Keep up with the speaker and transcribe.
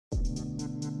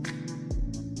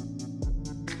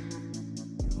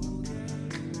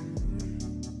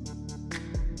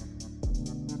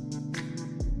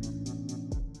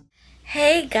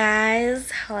Hey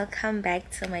guys, welcome back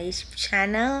to my YouTube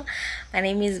channel. My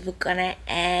name is Bukona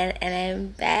and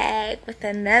I'm back with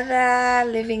another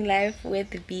living life with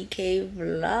BK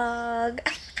vlog.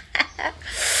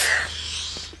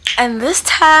 And this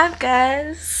time,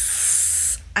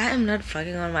 guys, I am not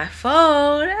vlogging on my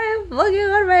phone. I am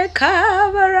vlogging on my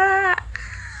camera.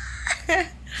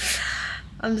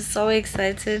 I'm so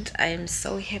excited. I am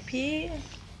so happy.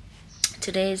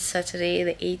 Today is Saturday,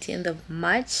 the 18th of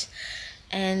March,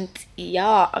 and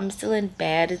yeah, I'm still in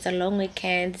bed. It's a long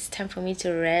weekend. It's time for me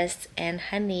to rest, and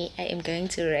honey, I am going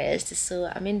to rest.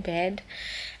 So I'm in bed.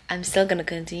 I'm still gonna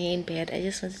continue in bed. I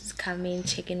just wanted to come in,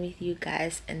 check in with you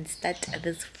guys, and start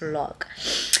this vlog.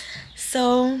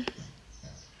 So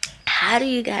how do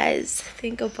you guys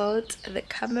think about the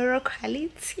camera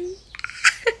quality?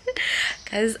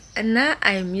 Guys, now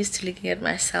I'm used to looking at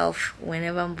myself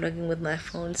whenever I'm vlogging with my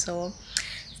phone, so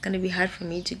it's gonna be hard for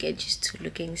me to get used to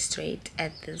looking straight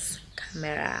at this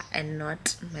camera and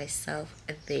not myself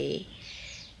at the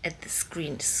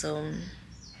screen. So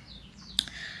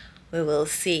we will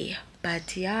see.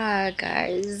 But yeah,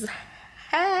 guys,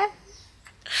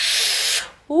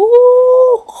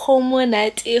 ooh, homo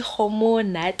nati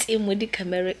mudi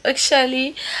camera.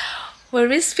 Actually, when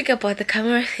we speak about the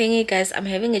camera thingy, guys, I'm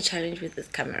having a challenge with this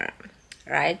camera,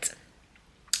 right?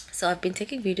 So I've been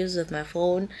taking videos with my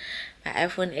phone, my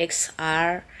iPhone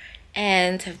XR,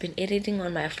 and I've been editing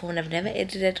on my phone. I've never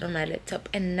edited on my laptop,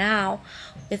 and now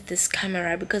with this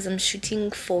camera, because I'm shooting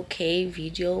 4K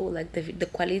video, like the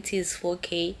quality is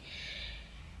 4K,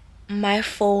 my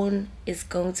phone is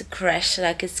going to crash.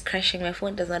 Like, it's crashing. My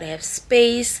phone does not have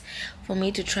space for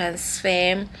me to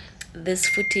transfer this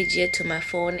footage here to my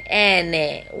phone, and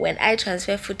when I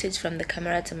transfer footage from the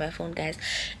camera to my phone, guys,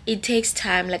 it takes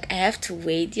time. Like, I have to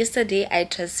wait. Yesterday I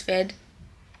transferred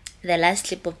the last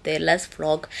clip of the last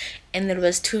vlog, and it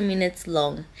was 2 minutes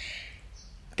long.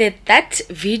 Did that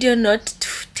video not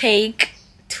take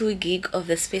 2 gig of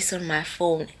the space on my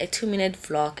phone? A 2-minute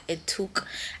vlog, it took,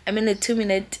 I mean, a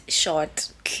 2-minute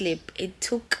short clip, it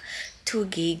took 2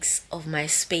 gigs of my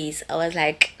space. I was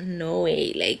like, no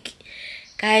way. Like,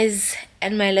 guys,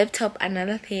 and my laptop,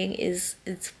 another thing is,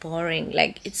 it's boring.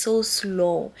 Like, it's so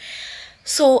slow.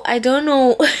 So I don't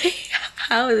know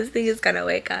how this thing is gonna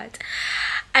work out.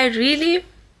 I really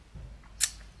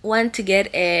want to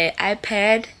get an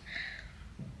iPad,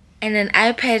 and an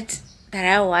iPad that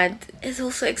I want is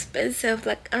also expensive.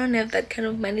 Like, I don't have that kind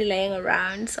of money laying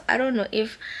around, so I don't know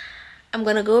if I'm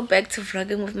gonna go back to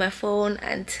vlogging with my phone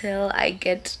until I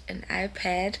get an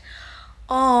iPad,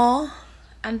 or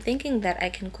I'm thinking that I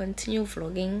can continue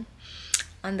vlogging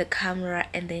on the camera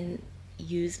and then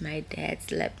use my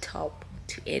dad's laptop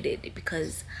to edit,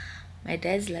 because my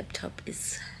dad's laptop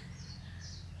is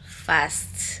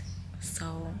fast.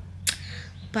 So,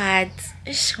 but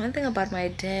one thing about my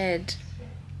dad,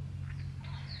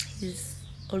 he's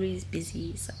always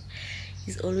busy. So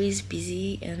he's always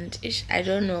busy, and I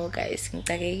don't know, guys,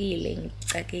 like,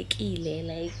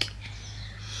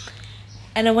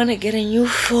 and I want to get a new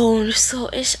phone. So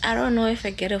I don't know if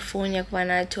I get a phone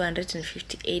yakwana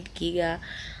 258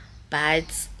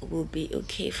 gigabytes will be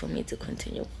okay for me to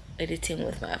continue editing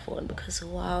with my phone, because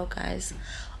wow, guys,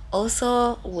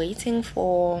 also waiting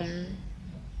for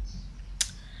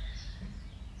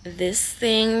this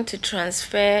thing to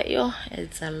transfer, yo,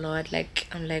 it's a lot. Like,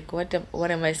 I'm like, what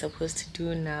am I supposed to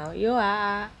do now?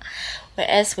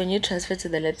 Whereas when you transfer to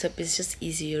the laptop, it's just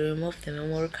easy. You remove the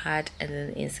memory card and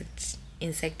then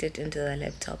insert it into the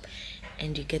laptop,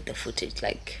 and you get the footage.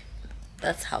 Like,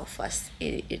 that's how fast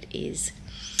it is.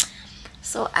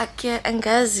 So I can't, and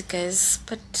guys,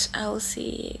 but I'll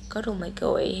see. God will make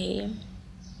a way here.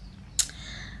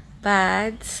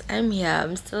 But I'm here.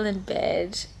 I'm still in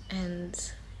bed,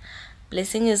 and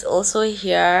Blessing is also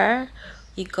here.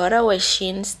 We got our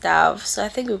SHEIN stuff, so I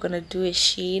think we're gonna do a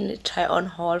SHEIN try on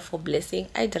haul for Blessing.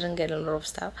 I didn't get a lot of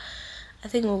stuff. I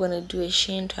think we're gonna do a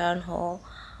SHEIN try on haul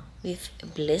with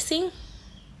Blessing,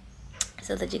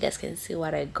 so that you guys can see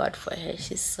what I got for her.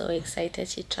 She's so excited.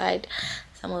 She tried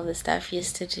some of the stuff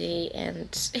yesterday, and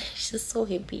she's so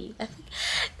happy. I think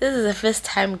this is the first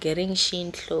time getting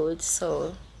SHEIN clothes,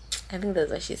 so I think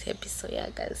that's why she's happy. So yeah,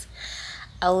 guys,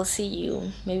 I will see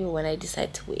you maybe when I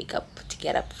decide to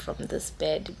get up from this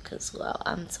bed, because wow,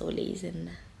 I'm so lazy,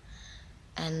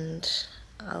 and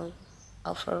I'll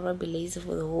forever be lazy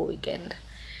for the whole weekend.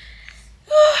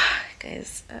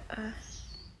 Guys,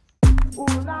 ooh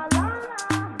la la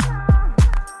la.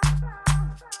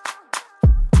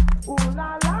 Ooh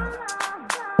la la la.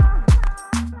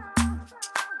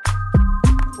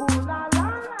 Ooh la la la.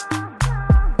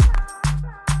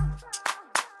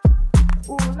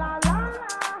 Ooh la la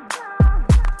la.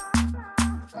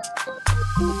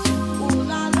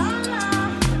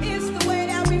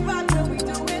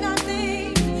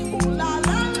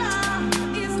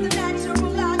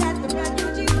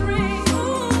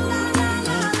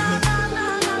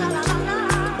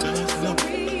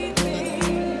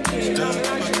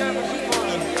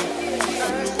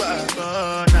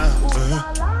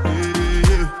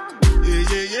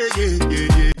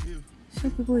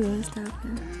 people your stuff.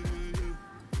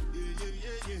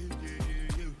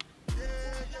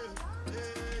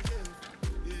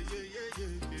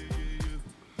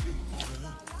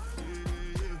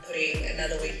 Putting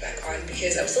another wig back on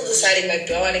because I'm still deciding, like,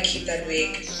 do I want to keep that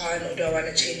wig on or do I want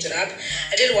to change it up?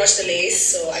 I did wash the lace,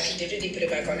 so I can definitely put it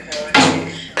back on if I want to.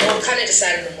 But I'll kind of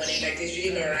decide in the morning. Like, there's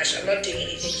really no rush. I'm not doing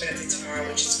anything fancy tomorrow,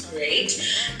 which is great.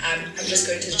 I'm just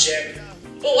going to the gym.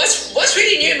 But what's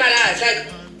really new in my life? Like,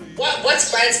 what's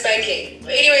brand spanking?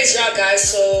 But anyways, y'all guys,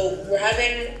 so we're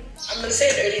having, I'm gonna say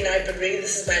an early night, but really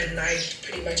this is my night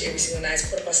pretty much every single night.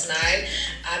 It's 9:15.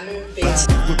 I'm in bed.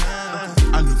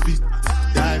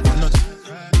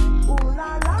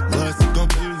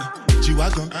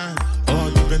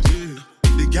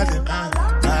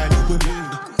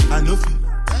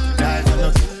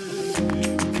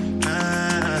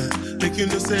 You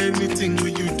know, say anything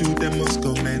when you do, they must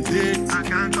commend it. I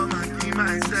can't come and see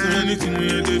myself. So anything when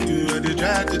you do, they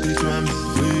try to destroy me.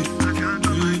 I can't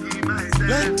come and see myself.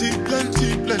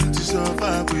 Plenty, so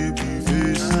far we be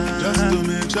face. Just to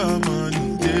make sure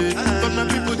money, yeah. But my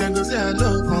people, they go say, I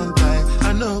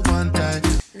know one time.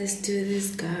 Let's do this,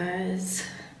 guys.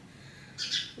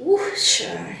 Woo,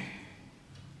 sure.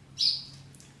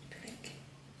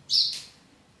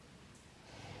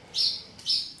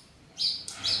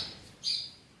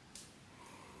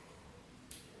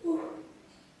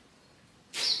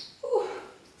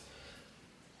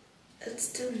 It's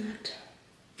still not.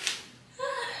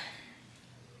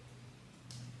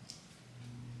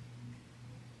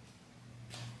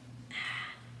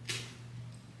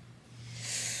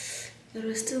 It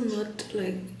was still not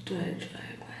like dry,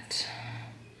 but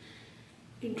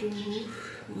it removed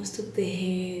most of the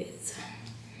hairs.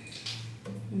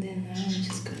 And then now I'm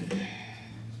just gonna.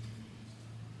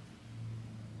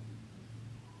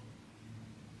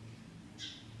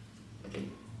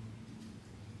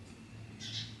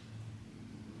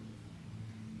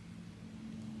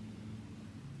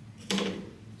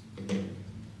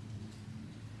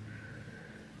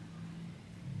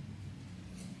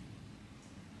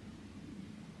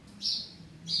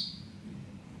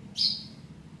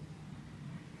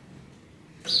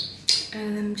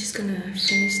 And I'm just gonna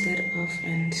finish that off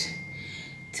and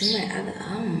do my other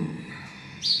arm.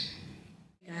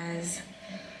 Guys,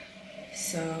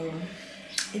 so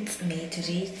it's me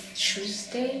today,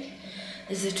 Tuesday.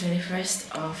 It's the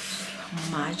 21st of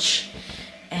March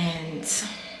and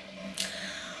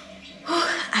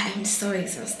I am so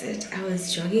exhausted. I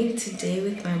was jogging today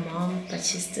with my mom, but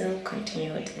she still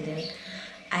continued, and then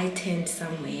I turned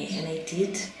somewhere and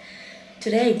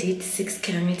today I did 6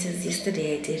 kilometers.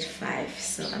 Yesterday I did 5,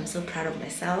 so I'm so proud of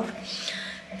myself.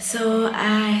 So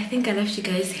I think I left you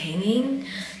guys hanging.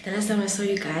 The last time I saw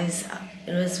you guys,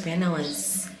 it was when I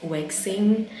was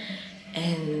waxing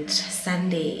and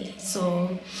Sunday.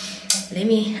 So let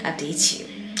me update you.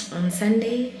 On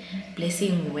Sunday,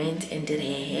 Blessing went and did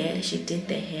her hair. She did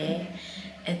the hair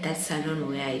at that salon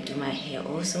where I do my hair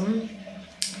also.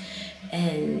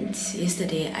 And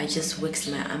yesterday I just waxed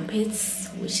my armpits,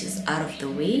 which is out of the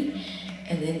way.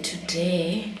 And then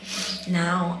today,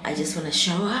 now I just want to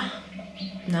shower.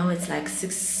 Now it's like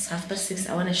 6:30.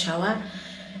 I want to shower,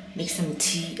 make some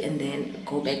tea, and then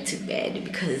go back to bed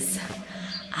because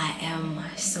I am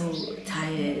so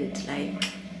tired.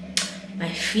 Like my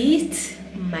feet,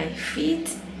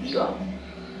 yo.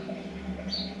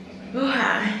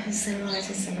 It's a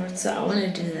lot. So I want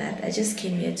to do that. I just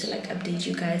came here to like update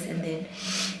you guys, and then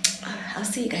I'll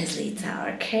see you guys later.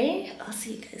 Okay, I'll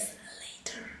see you guys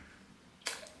later.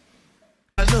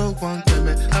 I don't want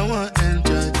payment, I want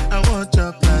enjoy, I want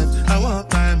job life, I want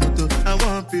buy motor, I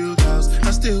want build house,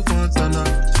 I still want to know.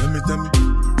 Tell me,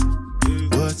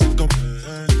 what's it gonna be?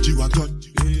 G-Wagon,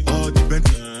 all the bent,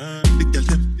 the girl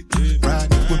them,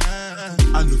 ride with,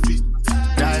 I know feet,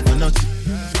 dive or not.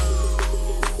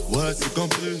 What's it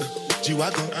gonna be?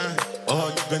 G-Wagon, all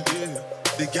the bent,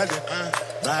 the girl them,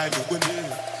 ride with me,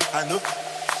 I know,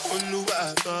 only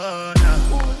I thought now.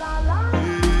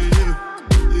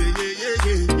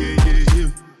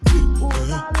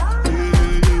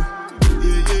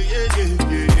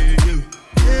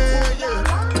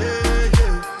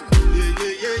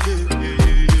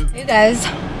 Hey guys,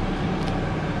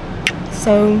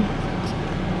 so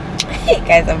hey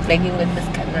guys, I'm playing with this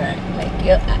camera like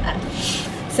yo.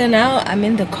 So now I'm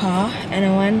in the car and I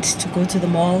want to go to the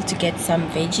mall to get some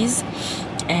veggies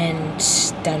and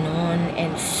Danone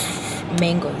and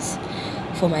mangoes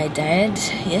for my diet.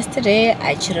 Yesterday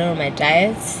I cheated on my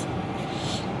diet.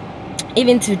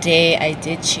 Even today I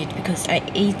did cheat because I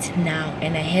ate now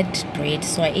and I had bread,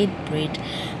 so I ate bread.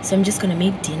 So I'm just gonna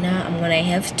make dinner. I'm gonna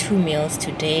have 2 meals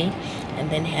today and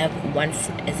then have 1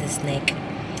 fruit as a snack.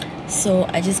 So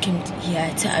I just came here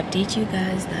to update you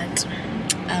guys that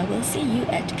I will see you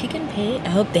at Pick and Pay. I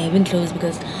hope they haven't closed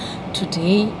because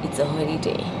today it's a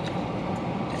holiday.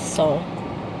 So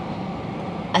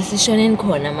as a shonen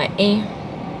corner my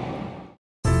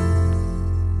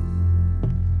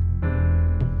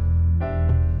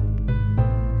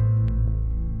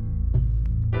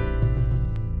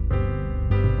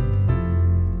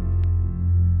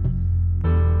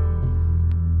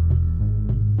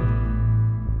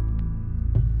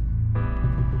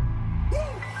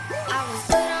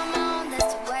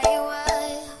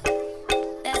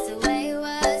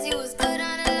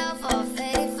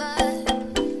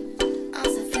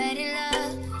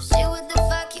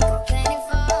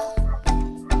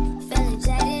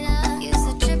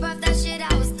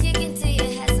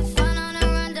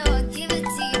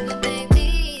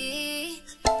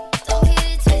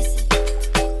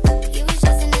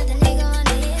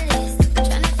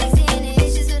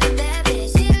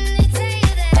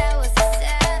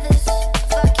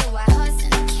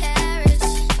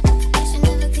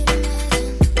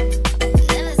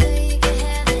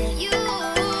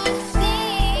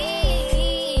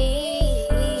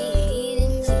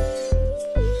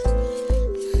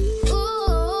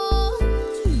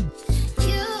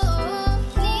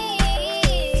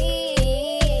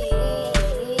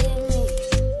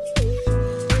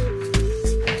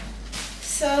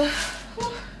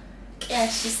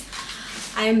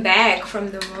I'm back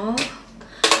from the mall.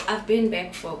 I've been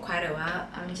back for quite a while.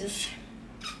 I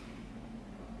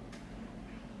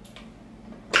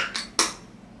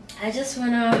just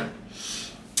wanna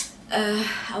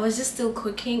I was still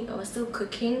cooking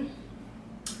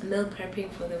meal prepping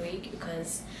for the week,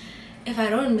 because if I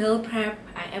don't meal prep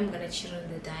I am gonna cheat on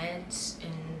the diet,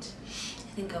 and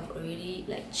I think I've already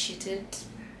like cheated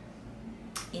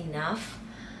enough.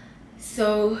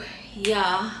 So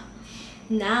yeah,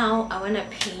 now I want to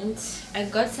paint. I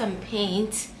got some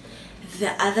paint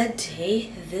the other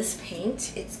day. This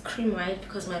paint, it's cream white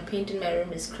because my paint in my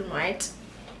room is cream white.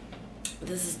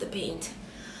 This is the paint.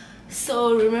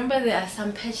 So remember, there are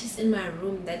some patches in my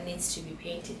room that needs to be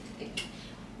painted, like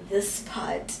this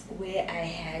part where I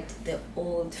had the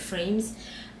old frames.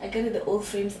 I got the old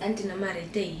frames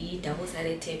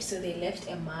double-sided tape, so they left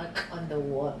a mark on the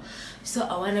wall. So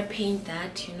I want to paint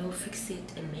that, you know, fix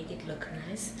it and make it look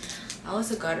nice. I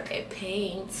also got a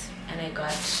paint, and I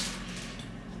got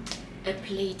a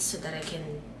plate so that I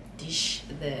can dish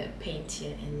the paint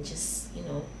here and just, you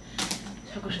know,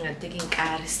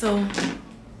 so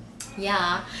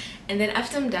yeah. And then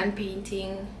after I'm done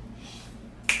painting,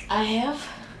 I have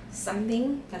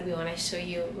something that we want to show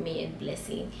you, me and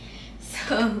Blessing.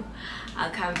 So I'll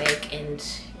come back and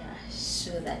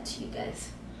show that to you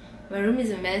guys. My room is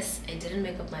a mess. I didn't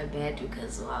make up my bed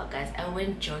because, wow guys, I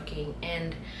went jogging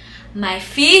and my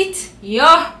feet,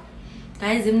 yo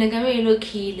guys, I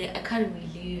can't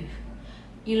believe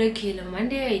you look kilo.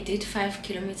 Monday I did 5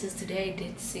 kilometers, today I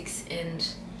did 6, and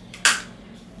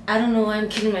I don't know why I'm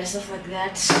killing myself like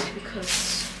that,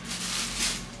 because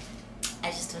I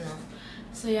just don't know.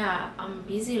 So yeah, I'm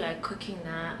busy like cooking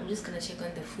now. I'm just gonna check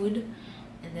on the food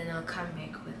and then I'll come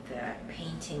back with the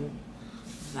painting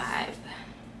vibe.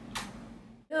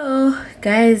 So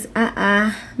guys,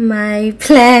 my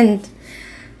plan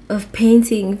of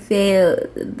painting failed.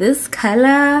 This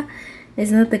color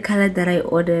is not the color that I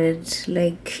ordered.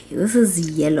 Like, this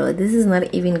is yellow. This is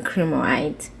not even cream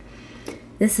white.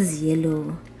 This is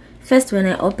yellow. First when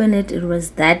I opened it, it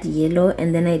was that yellow,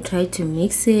 and then I tried to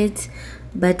mix it,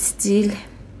 but still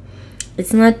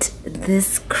it's not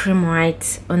this cream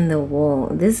white on the wall.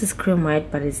 This is cream white,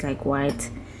 but it's like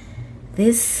white.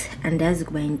 This and that's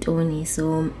Tony.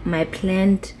 So my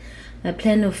plan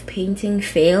of painting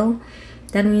failed.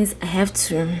 That means I have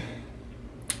to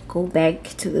go back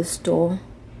to the store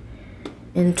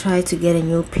and try to get a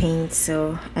new paint.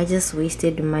 So I just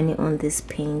wasted money on this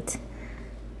paint.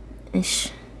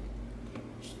 Ish.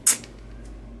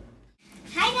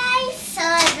 Hi guys, so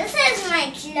this is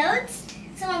my clothes.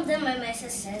 Some of them are my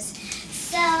sister's.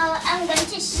 So I'm going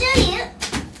to show you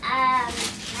my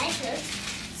clothes.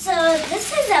 So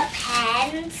this is a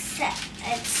pants.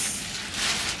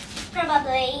 It's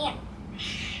probably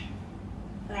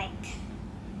like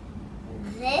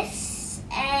this,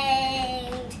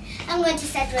 and I'm going to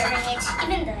start wearing it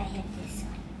even though I have this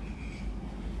one.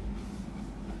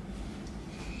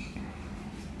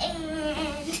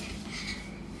 And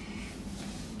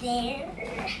there.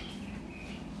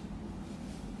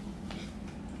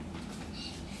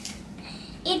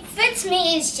 It fits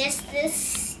me. It's just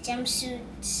this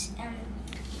jumpsuit,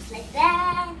 like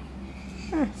that.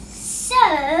 So,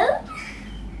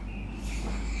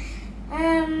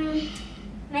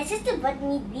 my sister bought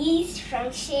me these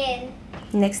from SHEIN.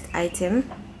 Next item.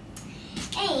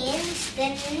 And the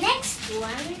next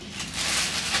one.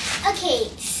 Okay,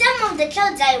 some of the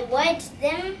clothes I wore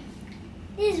them.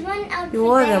 There's one outfit. You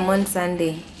wore them on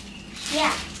Sunday.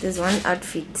 Yeah. There's one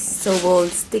outfit, so we'll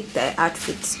stick the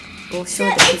outfit. We'll show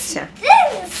So the it's picture.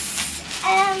 this.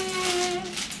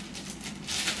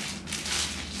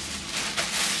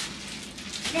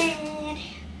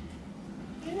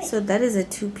 So that is a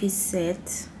two-piece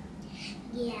set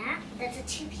Yeah, that's a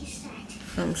two-piece set.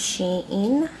 from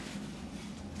SHEIN.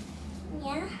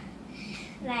 Yeah,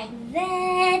 like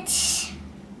that.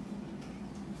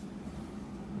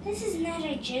 This is not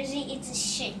a jersey, it's a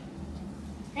shirt,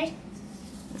 right?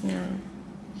 Yeah.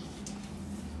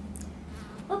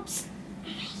 Oops,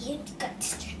 you got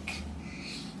stuck.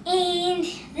 And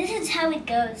this is how it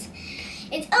goes.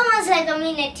 It's almost like I'm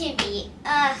in a TV.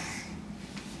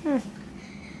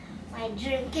 My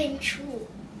dream came true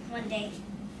one day.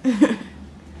 I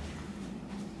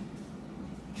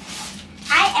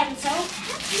am so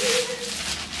happy.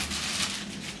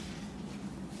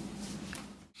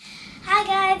 Hi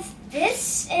guys,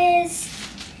 this is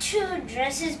two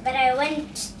dresses, but I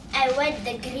wore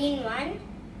the green one.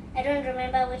 I don't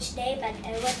remember which day, but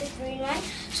I wore the green one.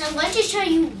 So I'm going to show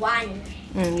you one.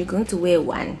 You're going to wear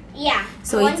one. Yeah.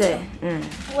 So I want it's a. to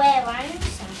wear one.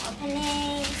 So I'm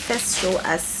opening. First, show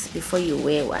us before you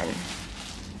wear one.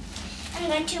 I'm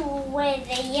going to wear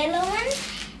the yellow one.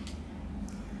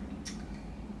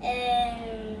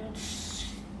 And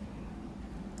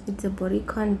It's a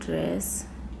bodycon dress.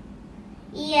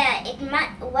 yeah, it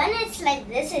might. When it's like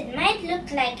this, it might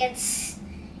look like it's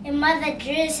a mother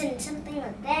dress and something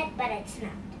like that, but it's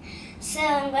not. So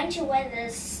I'm going to wear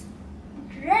this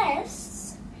dress.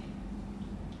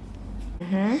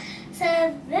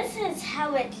 So this is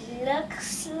how it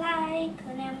looks like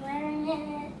when I'm wearing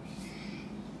it.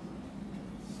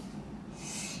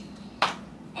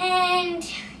 And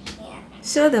yeah.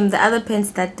 Show them the other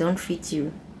pants that don't fit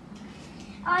you.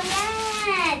 Oh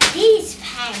yeah, these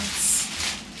pants.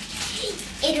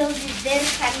 It will be very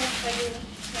funny for you.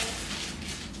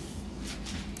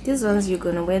 These ones you're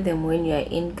gonna wear them when you are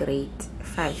in grade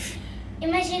 5.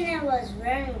 Imagine I was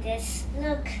wearing this.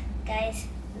 Look, guys,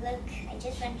 look. I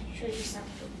just want to show you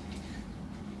something.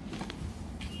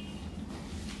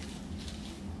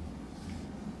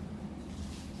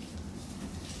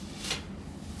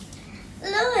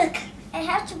 Look, I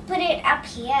have to put it up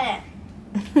here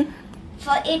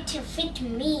for it to fit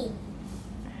me.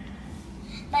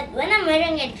 But when I'm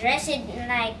wearing a dress,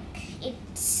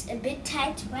 it's a bit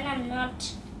tight. When I'm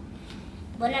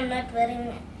not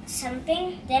wearing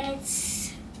something, then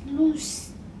it's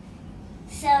loose.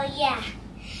 So yeah,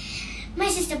 my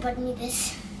sister bought me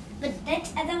this, but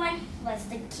that other one was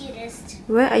the cutest.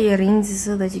 Where are your rings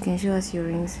so that you can show us your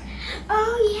rings?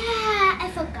 Oh yeah, I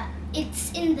forgot.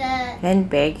 It's in the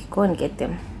Handbag. Go and get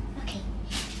them. okay.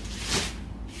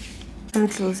 Come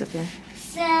closer, Ben.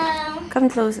 So Come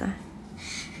closer.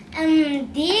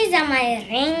 these are my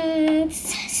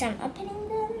rings. So I'm opening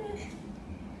them.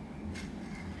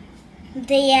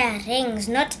 They are rings,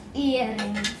 not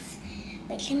earrings.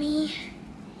 But let me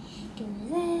do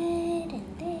that and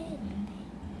that.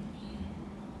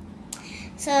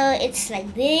 So it's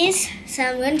like this. So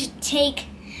I'm going to take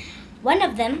one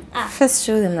of them off. First,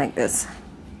 show them like this.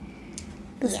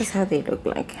 This is how they look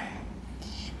like.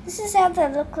 This is how they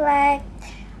look like.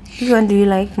 Which one do you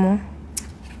like more?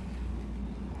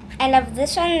 I love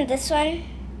this one, and this one,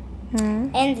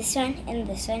 Mm. and this one, and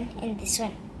this one, and this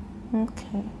one.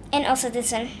 Okay. And also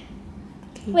this one.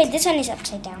 Okay. Wait, this one is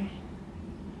upside down.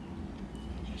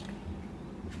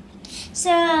 So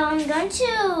I'm going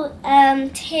to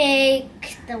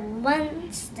take the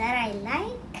ones that I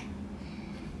like.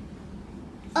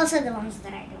 Also the ones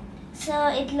that I don't. So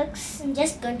it looks, I'm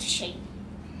just going to show you.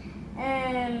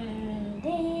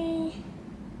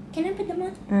 Can I put them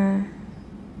on? Mm.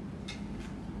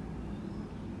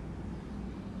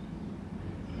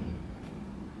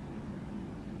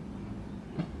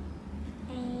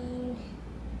 And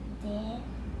there.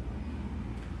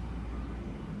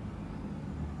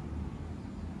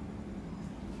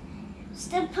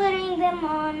 Still putting them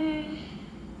on.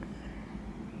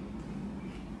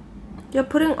 You're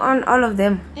putting on all of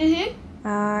them. Mm-hmm.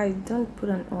 I don't put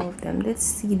on all of them. Let's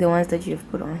see the ones that you've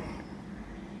put on.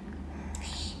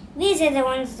 These are the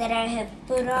ones that I have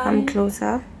put on. Come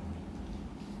closer.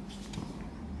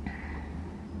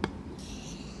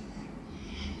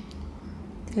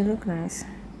 They look nice.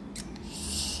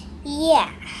 Yeah.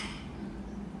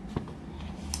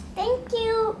 Thank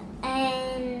you.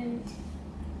 And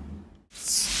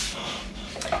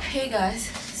Hey guys,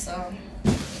 so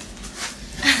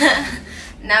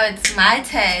Now it's my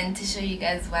turn to show you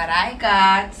guys what I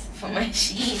got for my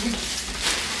SHEIN.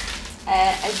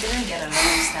 I didn't get a lot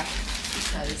of stuff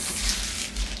because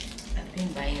I've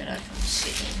been buying a lot from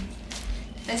SHEIN.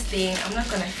 First thing, I'm not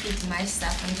gonna fit my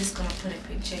stuff. I'm just gonna put a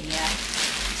picture here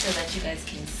so that you guys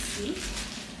can see.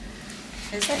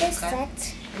 First What is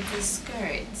that? It's a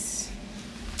skirt.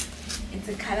 It's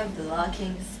a color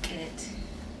blocking skirt.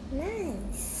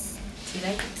 Nice. Do you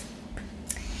like it?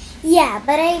 Yeah,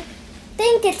 but I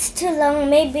think it's too long.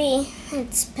 Maybe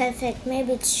it's perfect.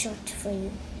 Maybe it's short for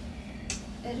you.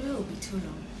 It will be too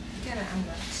long.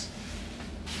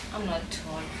 I'm not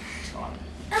tall.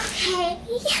 Okay,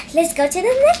 let's go to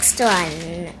the next one.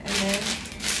 And then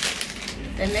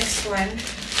the next one,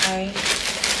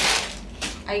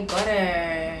 I got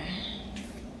a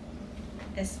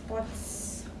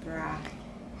sports bra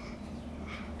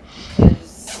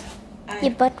because You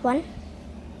bought one?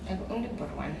 I've only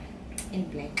bought one in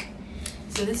black.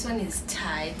 So this one is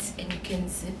tight and you can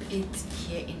zip it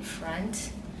here in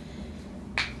front.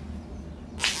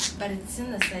 But it's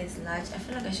in a size large. I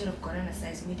feel like I should have gotten a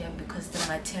size medium because the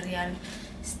material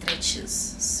stretches.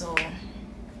 So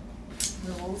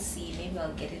we will see. Maybe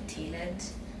I'll get it tailored.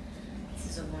 This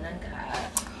is a one.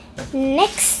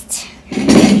 Next.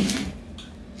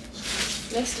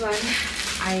 Next one,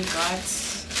 I got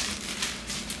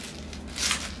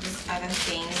this other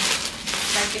thing.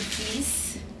 It's like a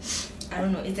fleece. I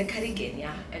don't know. It's a cardigan.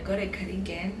 Yeah, I got a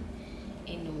cardigan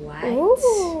in white. Ooh.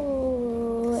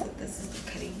 So this is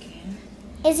the cardigan.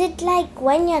 Is it like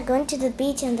when you're going to the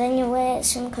beach and then you wear a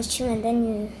swim costume and then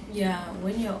you... Yeah,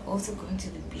 when you're also going to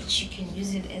the beach, you can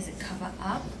use it as a cover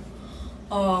up.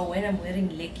 Or when I'm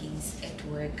wearing leggings at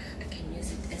work, I can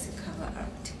use it as a cover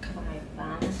up to cover my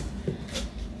bum.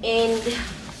 And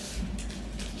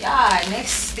yeah,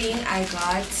 next thing I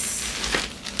got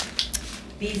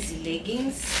these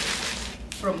leggings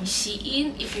from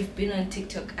SHEIN. If you've been on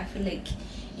TikTok, I feel like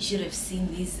you should have seen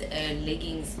these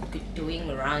leggings doing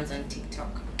rounds on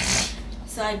TikTok.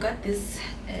 So I got this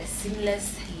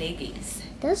seamless leggings.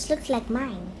 Those look like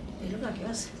mine. They look like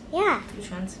yours. Yeah, Which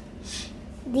ones?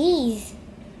 these.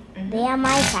 They are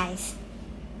my size.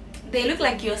 They look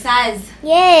like your size.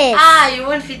 Yes. Ah, you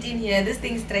won't fit in here. This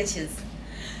thing stretches.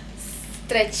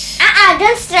 Stretch.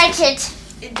 Don't stretch it.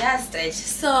 It does stretch.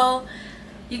 So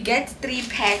you get 3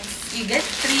 packs. You get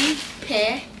 3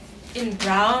 pair in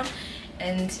brown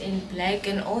and in black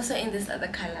and also in this other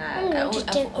color.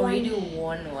 I've already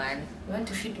worn one. You want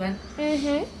to fit one?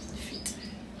 Fit.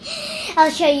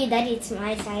 I'll show you that it's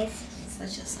my size. It's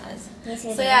not your size. Yes,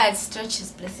 So yeah, it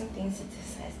stretches. Blessing thinks it's his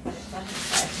size, but it's not his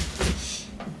size.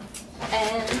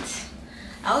 And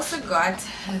I also got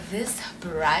this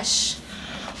brush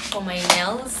for my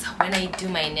nails. When I do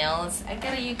my nails, I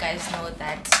gotta you guys know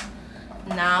that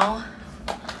now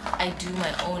I do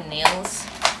my own nails.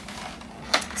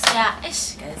 So yeah,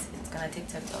 guys, it's gonna take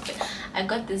time to open. I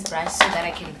got this brush so that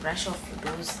I can brush off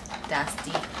those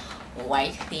dusty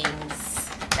white things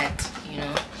that, you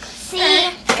know. See,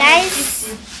 guys,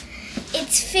 it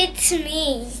fits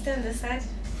me. Stand aside.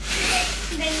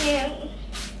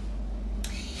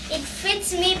 It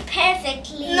fits me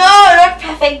perfectly. No, not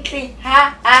perfectly.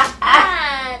 Ha ha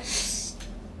ha.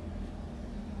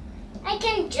 But I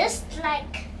can just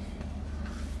like...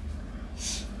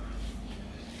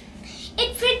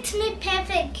 It fits me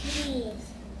perfectly.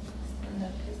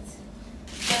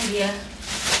 Stand here.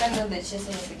 Stand on the chair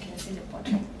so that we can see the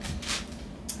bottom.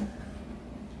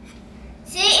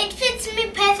 See, it fits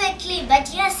me perfectly,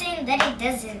 but you're saying that it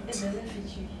doesn't. It doesn't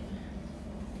fit you.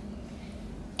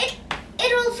 It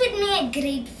will fit me at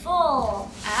grade 4.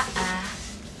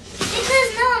 Because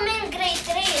now I'm in grade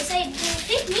 3, so it will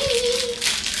fit me.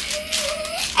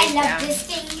 I love this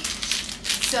thing.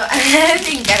 So another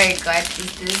thing that I got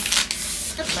is this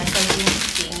massaging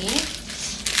thingy.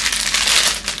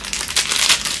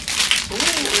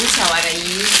 Which I want to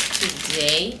use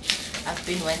today. I've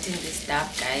been wanting this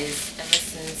stuff, guys, ever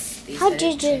since they How do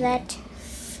you started do trending. that?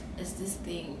 It's this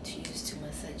thing to use to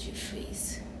massage your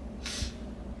face.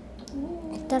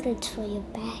 I thought it's for your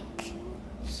back.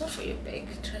 It's not for your back.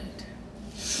 Try it.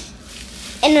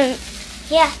 And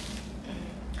yeah.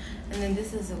 And then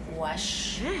this is a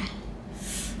wash.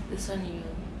 This one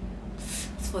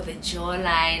it's for the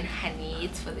jawline, honey.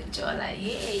 It's for the jawline.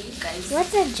 Yay, you guys.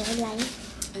 What's a jawline?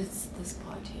 It's this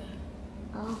part here.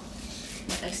 Oh.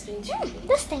 I'll explain to you.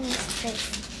 This thing is pretty.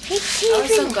 I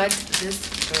also got this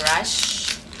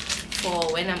brush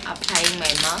for when I'm applying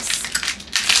my mask,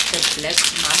 the black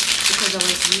mask, because I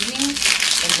was using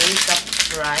a makeup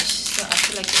brush, so I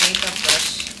feel like the makeup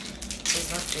brush is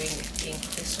not doing the thing.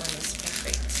 This one is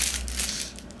perfect.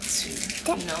 to,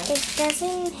 you know. It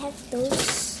doesn't have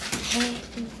those.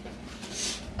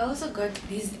 I also got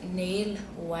these nail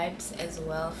wipes as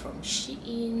well from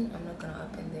SHEIN. I'm not gonna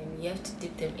open them. You have to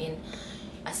dip them in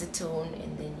acetone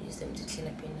and then use them to clean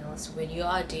up your nails when you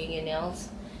are doing your nails.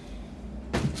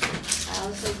 I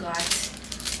also got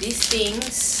these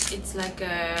things. It's like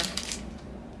a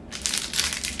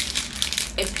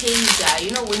pager.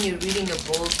 You know when you're reading a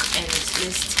book and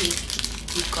let's take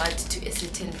you got to a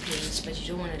certain page but you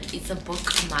don't want to, it's a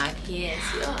bookmark. Yes,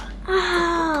 yeah.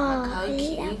 Oh, How I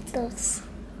cute. love those.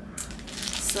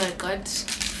 So I got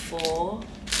 4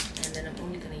 and then I'm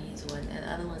only gonna use 1, and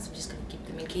the other ones I'm just gonna keep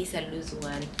them in case I lose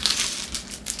one.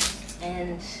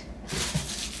 And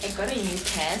I got a new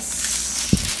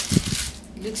purse.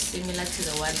 It looks similar to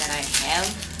the one that I have.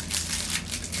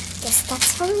 Yes,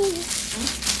 that's for me.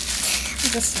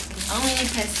 How many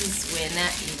purses were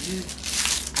not you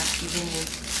I've given you?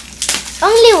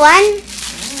 Only one.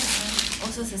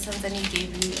 Also, Sasantani gave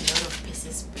you a lot of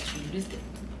pieces, but you lose them.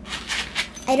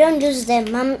 I don't lose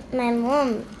them. My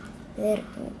mom.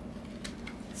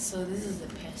 So this is the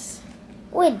purse.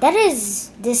 Wait, that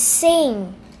is the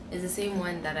same. It's the same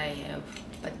one that I have,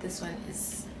 but this one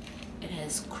is, it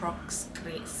has Crocs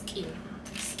gray skin.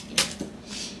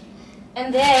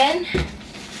 And then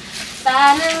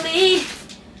finally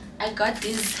I got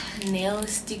this nail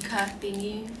sticker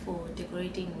thingy for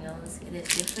decorating nails. It has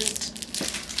different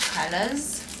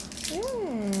colors. It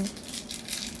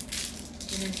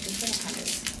has different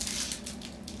colors.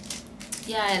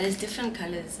 Yeah, it has different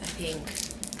colors, I think.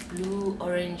 Blue,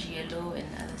 orange, yellow, and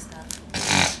other stuff.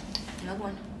 Another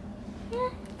one.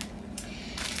 Yeah.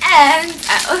 And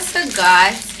I also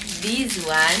got these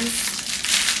ones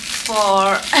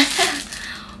for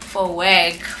for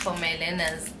work, for my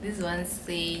learners. This one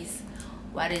says,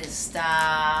 "What is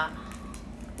star?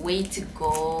 Way to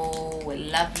go!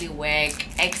 Lovely work,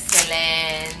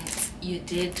 excellent. You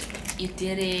did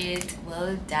it.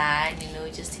 Well done." You know,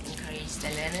 just to encourage the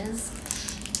learners.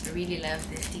 I really love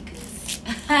the stickers.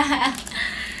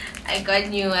 I got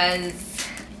new ones.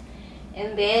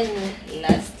 And then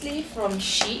lastly from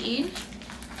SHEIN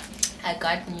I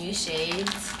got new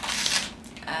shades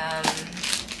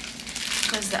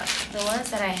because the ones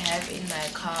that I have in my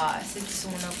car,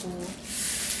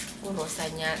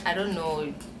 I don't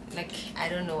know, like I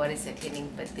don't know what is happening,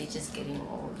 but they're just getting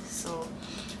old. So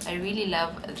I really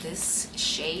love this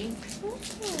shape.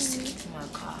 Just to keep in my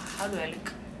car. How do I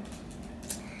look?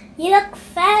 You look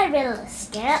fabulous,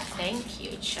 girl. Thank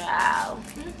you, child.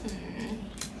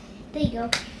 There you go.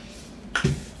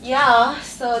 Yeah,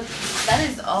 so that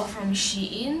is all from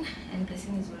SHEIN, and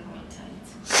Blessing is wearing my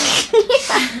tights.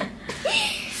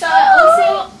 So I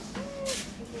also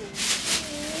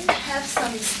have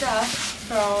some stuff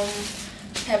from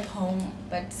Pep Home,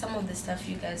 but some of the stuff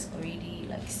you guys already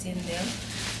like seen them.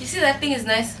 You see that thing is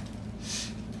nice.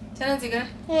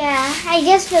 Yeah, I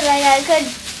just feel like I could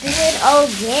do it all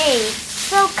day. It's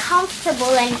so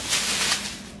comfortable. And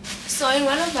so in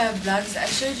one of my vlogs I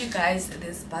showed you guys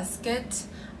this basket,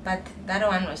 but that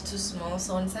one was too small,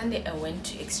 so on Sunday I went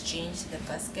to exchange the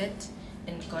basket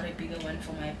and got a bigger one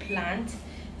for my plant.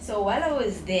 So while I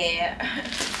was there,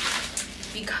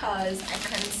 because I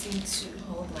can't seem to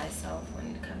hold myself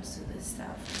when it comes to this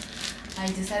stuff, I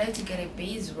decided to get a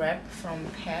base wrap from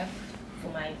Pep for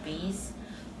my base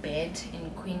bed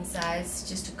in queen size,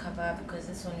 just to cover, because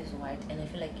this one is white and I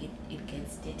feel like it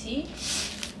gets dirty.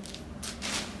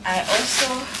 I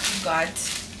also got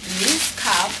these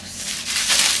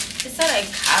cups. It's not a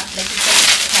cup, like it's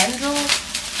a candle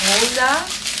holder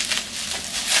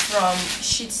from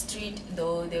Sheet Street,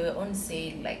 though they were on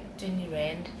sale like 20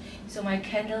 rand. So my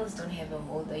candles don't have a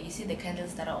holder. You see the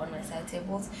candles that are on my side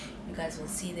tables, you guys will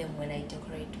see them when I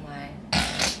decorate my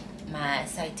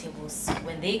side tables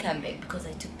when they come back, because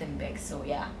I took them back. So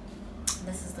yeah,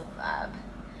 this is the vibe.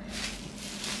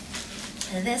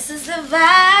 This is the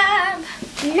vibe.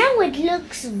 now it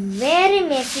looks very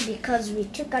messy because we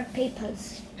took out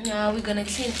papers. Now we're gonna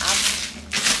clean up,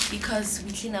 because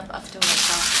we clean up after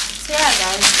workout. So yeah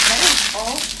guys, that is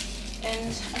all, and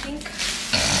I think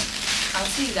I'll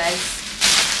see you guys,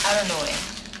 I don't know where,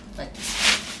 but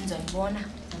Nzonibona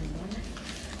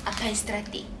after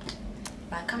Istrati.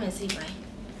 But come and say bye.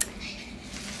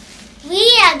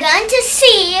 We are going to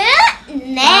see you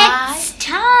next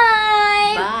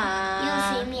time. Bye. You'll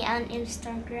see me on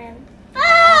Instagram.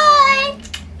 Bye.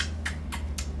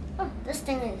 Oh, this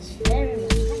thing is very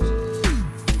much.